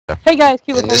Hey guys,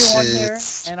 And this Kilo41 here,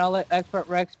 is and I'll let Expert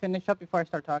Rex finish up before I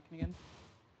start talking again.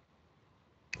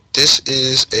 this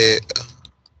is a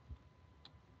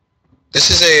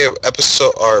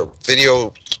episode or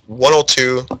video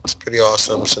 102. It's pretty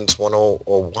awesome since 10 or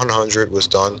 100 was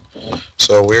done.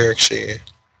 So we're actually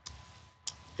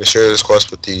gonna share this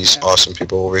quest with these awesome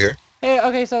people over here. Hey,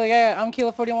 okay, so yeah, I'm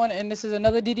Kilo41, and this is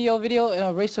another DDO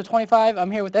video, Race to 25.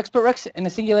 I'm here with Expert Rex and the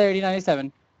Singularity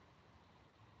 97.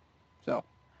 So,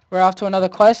 we're off to another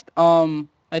quest.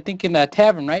 I think in the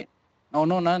tavern, right? Oh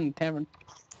no, not in the tavern.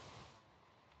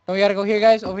 So we gotta go here,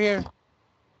 guys. Over here.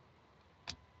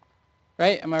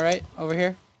 Right? Am I right? Over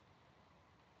here.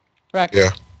 Rex. Yeah.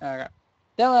 Okay.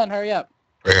 Dylan, hurry up.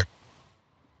 Right here.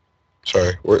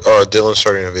 Sorry. Dylan's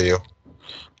starting a video.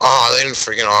 They didn't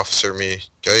freaking officer me.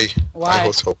 Okay. Why? I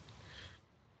was hoping.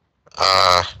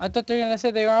 I thought they were gonna say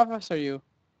they were officer you.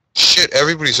 Shit,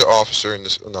 everybody's an officer in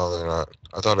this. No, they're not.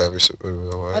 I thought everybody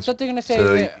was. I thought they were gonna say.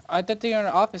 So I thought they were gonna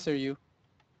officer you.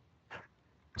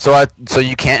 So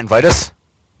you can't invite us?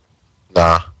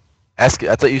 Nah. Ask.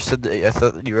 I thought you said. I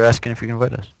thought you were asking if you can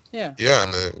invite us. Yeah. Yeah,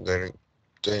 and they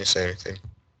didn't say anything.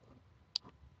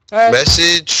 Alright.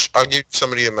 Message. I'll give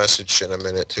somebody a message in a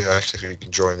minute to actually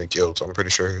join the guild. I'm pretty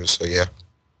sure he'll say yeah.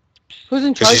 Who's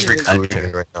in Because charge he's of the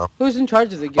recruiting right now. Who's in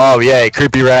charge of the guild? Oh yeah,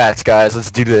 creepy rats, guys. Let's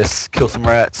do this. Kill some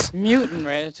rats. Mutant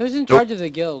rats. Who's in charge of the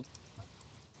guild?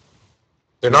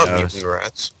 They're not Who knows? mutant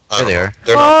rats. Yeah, they are.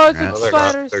 They're Oh, not. it's rats. No, they're not.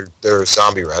 spiders. They're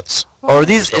zombie rats. Oh, are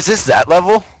these? Is this that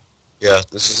level? Yeah,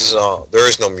 this is. There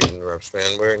is no mutant rats,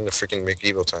 man. We're in the freaking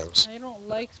medieval times. I don't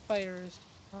like spiders.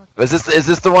 Is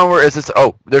this the one where is this?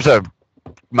 Oh, there's a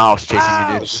mouse chasing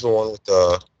Ow! you, This dude. is the one with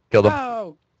the. Killed him.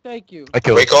 Oh, thank you. I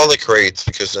killed him. Break all the crates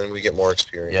because then we get more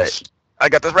experience. I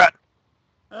got this rat.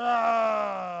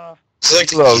 Ah. This is like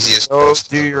the Look, easiest go quest.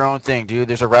 do your own thing, dude.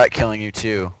 There's a rat killing you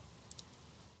too.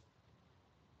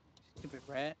 Stupid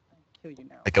rat. I'll kill you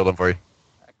now. I killed him for you.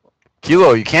 Alright, cool.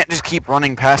 Kilo, you can't just keep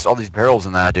running past all these barrels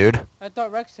and that, dude. I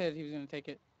thought Rex said he was gonna take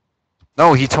it.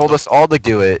 No, he told us all to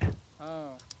do it.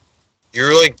 Oh.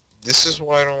 You're like. This is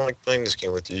why I don't like playing this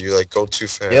game with you. You like go too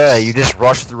fast. Yeah, you just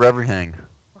rush through everything.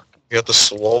 You have to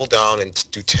slow down and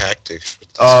do tactics. With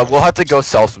this We'll have to go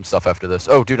sell some stuff after this.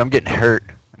 Oh, dude, I'm getting hurt.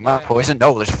 Am I Okay. poisoned?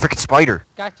 No, there's a freaking spider.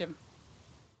 Got him.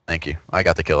 Thank you. I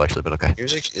got the kill actually, but okay.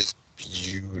 Music is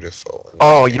beautiful.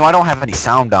 Oh, you know I don't have any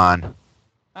sound on.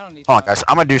 I don't need Hold on, sound. guys.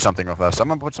 I'm gonna do something real fast. I'm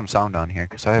gonna put some sound on here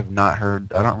because I have not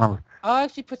heard. I don't remember. I'll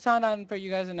actually put sound on for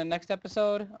you guys in the next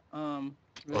episode.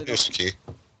 Really Here's the key.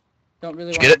 don't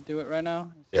really Did you want get to do it right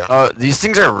now. These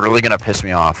things are really gonna piss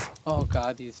me off. Oh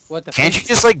god, these. What the? Can't you fuck?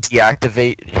 just like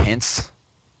deactivate hints?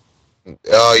 Yeah,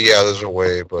 there's a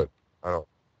way, but I don't.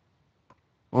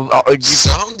 Well,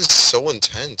 Sound is so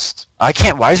intense. I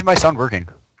can't. Why is my sound working?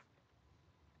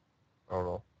 I don't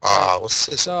know. What's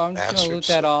this? So I'm just gonna loot Bastards.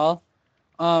 that all.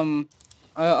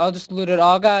 I'll just loot it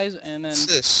all, guys, and then What's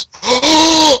this?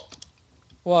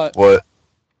 what? What?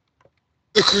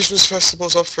 The Christmas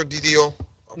festival's up for DDO.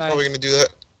 I'm Nice. probably gonna do that.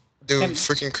 Do a Can-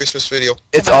 freaking Christmas video.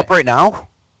 It's Can I- up right now.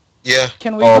 Yeah,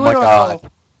 Can we Oh do my it or God. no?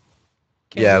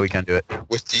 Can Yeah, we can do it.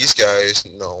 with these guys,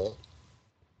 no.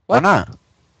 Why What? not?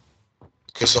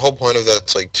 Because the whole point of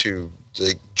that's like you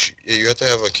have to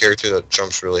have a character that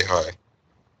jumps really high.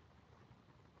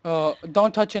 Oh,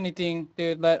 don't touch anything,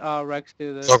 dude. Let Rex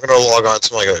do this. So I'm gonna log on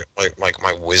to like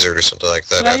my wizard or something like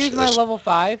that Can I after use my this. level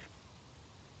 5?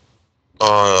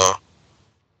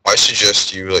 I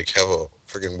suggest you like have a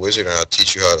freaking wizard and I'll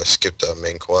teach you how to skip the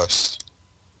main quest.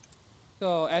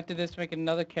 So after this, make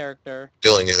another character.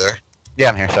 Dylan, you there? Yeah,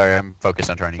 I'm here. Sorry, I'm focused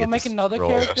on trying to So get make this another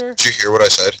roll. character? Did you hear what I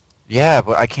said? Yeah,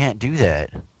 but I can't do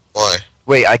that. Why?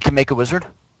 Wait, I can make a wizard?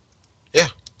 Yeah.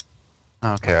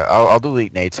 Okay, I'll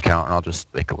delete Nate's account and I'll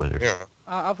just make a wizard. Yeah.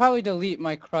 I'll probably delete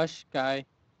my crush guy.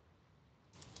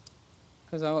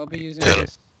 Because I'll be using Yeah.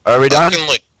 this. Are we done? Fucking,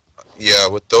 like, yeah,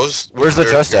 with those. Where's the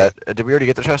they're- chest at? Did we already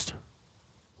get the chest?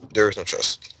 There is no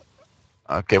chest.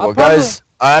 Okay, I'll well, guys,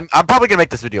 I'm probably gonna make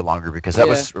this video longer because that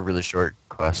Yeah. was a really short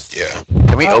quest. Yeah.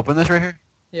 Can we Uh, open this right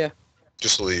here?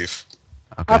 Just leave.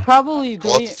 Okay. I'll probably Go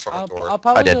out the delete. front door. I'll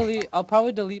probably I did. delete. I'll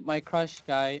probably delete my crush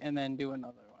guy and then do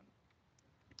another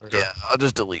one. Okay. Yeah, I'll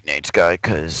just delete Nate's guy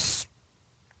because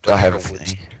Don't I have a make a wizard.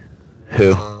 thing.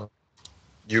 Who?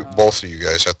 Both of you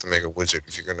guys have to make a wizard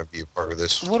if you're gonna be a part of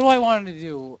this. What do I want to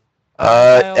do?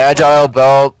 Agile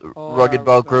belt, or- rugged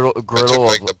belt, I took griddle,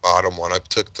 like the bottom one. I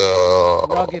took the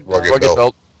Rugged belt. rugged rugged belt.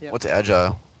 belt. Yep. What's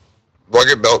agile?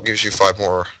 Rugged belt gives you 5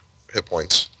 more hit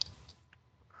points.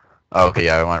 Oh, okay,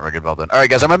 yeah, I want rugged belt then. All right,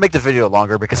 guys, I'm gonna make the video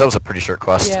longer because that was a pretty short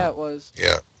quest. Yeah, it was.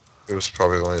 Yeah, it was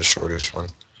probably one of the shortest one.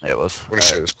 Yeah, it was. I'm gonna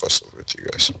share this quest over with you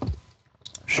guys.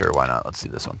 Sure, why not? Let's see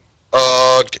this one.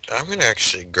 I'm gonna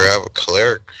actually grab a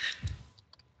cleric.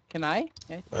 Can I?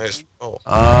 Yeah,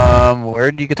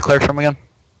 Where do you get the cleric from again?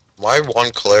 My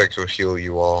one cleric will heal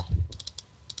you all.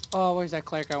 Oh, where's that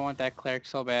cleric? I want that cleric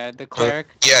so bad. The cleric.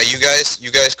 Yeah, you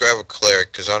guys grab a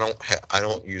cleric because I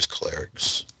don't use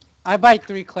clerics. I buy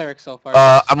 3 clerics so far.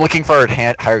 I'm looking for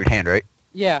a hired hand, right?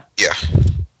 Yeah. Yeah.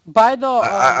 Buy the.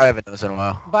 I haven't done this in a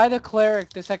while. Buy the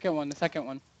cleric, the second one.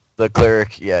 The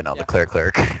cleric, yeah, no, Yeah. the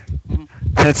cleric. Mhm.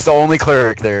 It's the only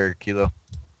cleric there, Kilo.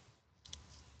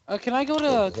 Can I go to the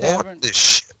What tavern? this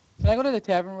shit? Can I go to the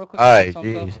tavern real quick? Alright, Some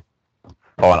stuff? jeez.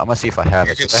 Hold on, I'm gonna see if I have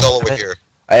You it. can Do I sell have over it? here.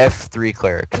 I have 3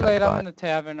 clerics. Too I late. I'm thought. in the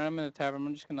tavern. I'm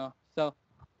just gonna sell.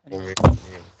 Well, me and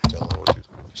Dylan will do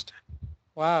this.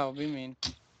 Wow, be mean.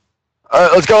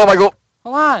 Alright, let's go, Michael.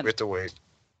 Hold on. We have to wait.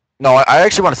 No, I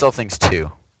actually want to sell things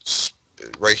too.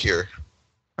 Right here.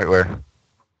 Right where?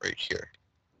 Right here.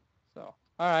 So,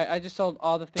 all right. I just sold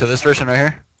all the things. To this person right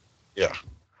here?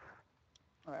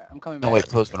 All right, I'm coming No, back. wait,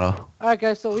 close one. All right,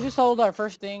 guys. So we just sold our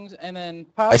first things, and then.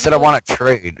 I said I want to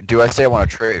trade. Do I say I want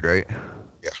to trade, right?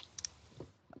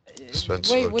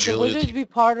 Expensive Wait, would the agility. Wizards be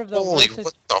part of the Holy, race?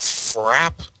 what the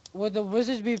frap? Would the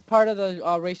Wizards be part of the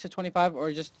race to 25,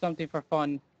 or just something for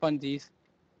funsies?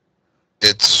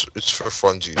 It's for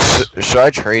funsies. Should I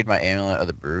trade my amulet of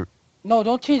the brute? No,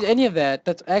 don't change any of that.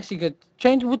 That's actually good.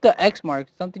 Change with the X mark,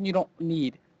 something you don't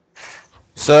need.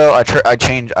 So I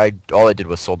changed. All I did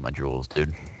was sold my jewels,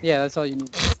 dude. Yeah, that's all you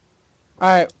need. All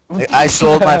right. I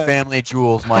sold my family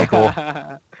jewels, Michael.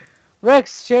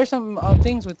 Rex, share some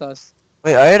things with us.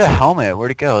 Wait, I had a helmet.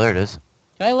 Where'd it go? There it is.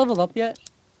 Can I level up yet?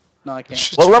 No, I can't.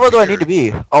 It's What level do I need weird. to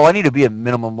be? Oh, I need to be a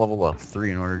minimum level of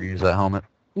 3 in order to use that helmet.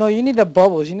 No, you need the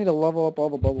bubbles. You need to level up all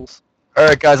the bubbles. All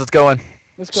right, guys, let's go in.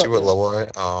 Let's go. See what level I?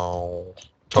 Oh.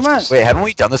 Come on. toughness. Wait, haven't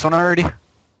we done this one already?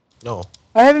 No.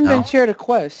 I haven't No. been shared a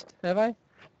quest, have I?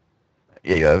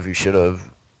 Yeah, you have. You should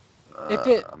have. If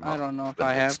it, I don't know if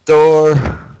I have. Store.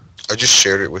 I just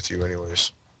shared it with you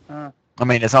anyways. I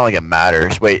mean, it's not like it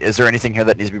matters. Wait, is there anything here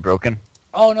that needs to be broken?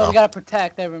 Oh no, No. we gotta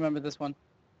protect. I remember this one.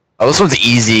 Oh, this one's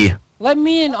easy. Let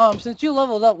me and since you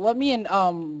leveled up, let me and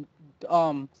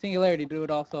Singularity do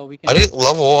it also. We can. I didn't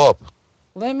level up.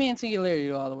 Let me and Singularity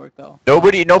do all the work though.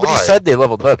 Nobody Why? said they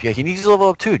leveled up. Yeah, he needs to level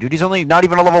up too, dude. He's only not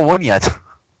even a level 1 yet.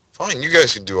 Fine, you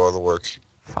guys can do all the work.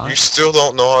 Fine. You still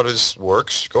don't know how this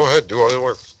works? Go ahead, do all the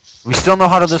work. We still know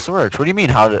how this works. What do you mean?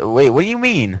 Wait, what do you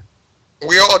mean?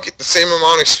 We all get the same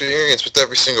amount of experience with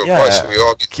every single Yeah. quest. We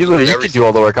all get to Kilo, do you can everything. do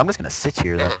all the work. I'm just gonna sit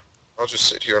here though. Yeah. I'll just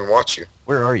sit here and watch you.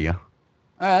 Where are you? Alright,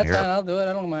 that's Here. fine. I'll do it.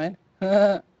 I don't mind.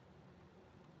 I'm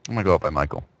gonna go up by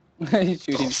Michael. He's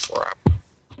Oh, shooting. crap.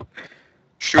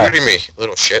 Shooting me,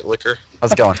 little shit licker.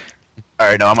 How's it going? All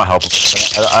right, no, I'm gonna help him.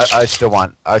 I still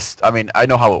want. I mean, I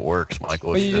know how it works,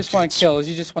 Michael. But you just want kills.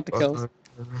 You just want the Uh, kills.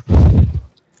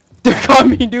 They're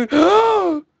coming, dude.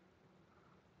 Oh,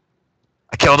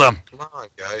 I killed him. Come on,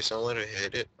 guys, don't let it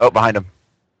hit it. Oh, behind him.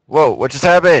 Whoa, what just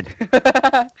happened?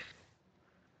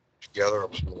 Gather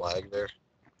up some lag there.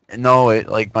 No,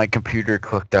 like my computer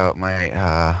clicked out my.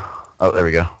 Oh, there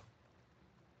we go.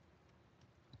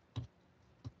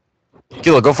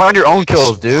 Kilo, go find your own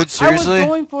kills, dude. Seriously? I You was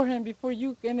going for him before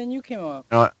you, and then you came up.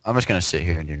 know what? I'm just gonna sit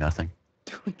here and do nothing.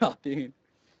 Do nothing.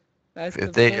 That's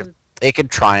If the they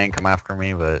could try and come after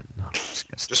me, but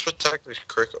Just protect the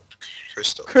crystal.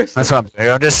 Chris, that's what I'm doing.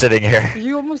 I'm just sitting here.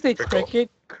 you almost say Crickle. cricket,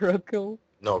 crickle.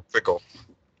 No, Pickle.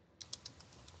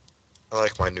 I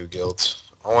like my new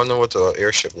guilds. I want to know what the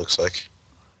airship looks like.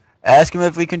 Ask him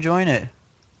if we can join it.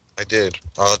 I did.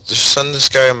 Just send this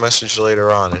guy a message later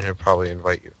on, and he'll probably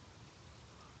invite you.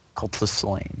 Cultist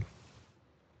slain.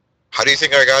 How do you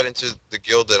think I got into the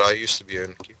guild that I used to be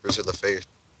in, Keepers of the Faith?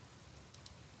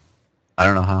 I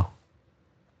don't know how.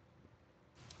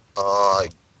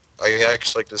 I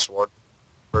asked like this one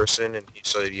person, and he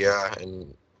said yeah,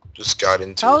 and just got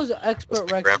into How's it. Expert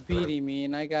my Rex grandfather. beating me,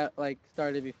 and I got like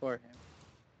started before him?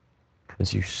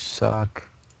 Cause you suck.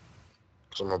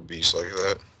 'Cause I'm a beast like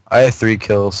that. I have 3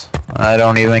 kills. I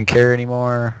don't even care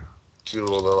anymore. Dude,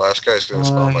 well, the last guy's gonna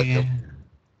spawn like him.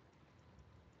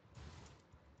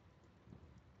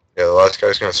 Yeah, the last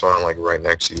guy's gonna spawn like right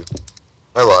next to you.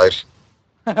 I lied.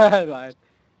 I lied.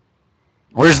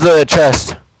 Where's the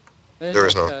chest? There's There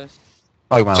is no no- test.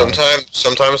 Oh, my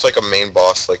Sometimes like a main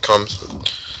boss like comes.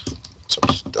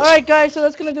 All right, guys. So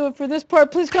that's gonna do it for this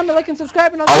part. Please comment, like, and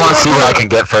subscribe, and I'll I see you want to guys see what I later. can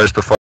get first before.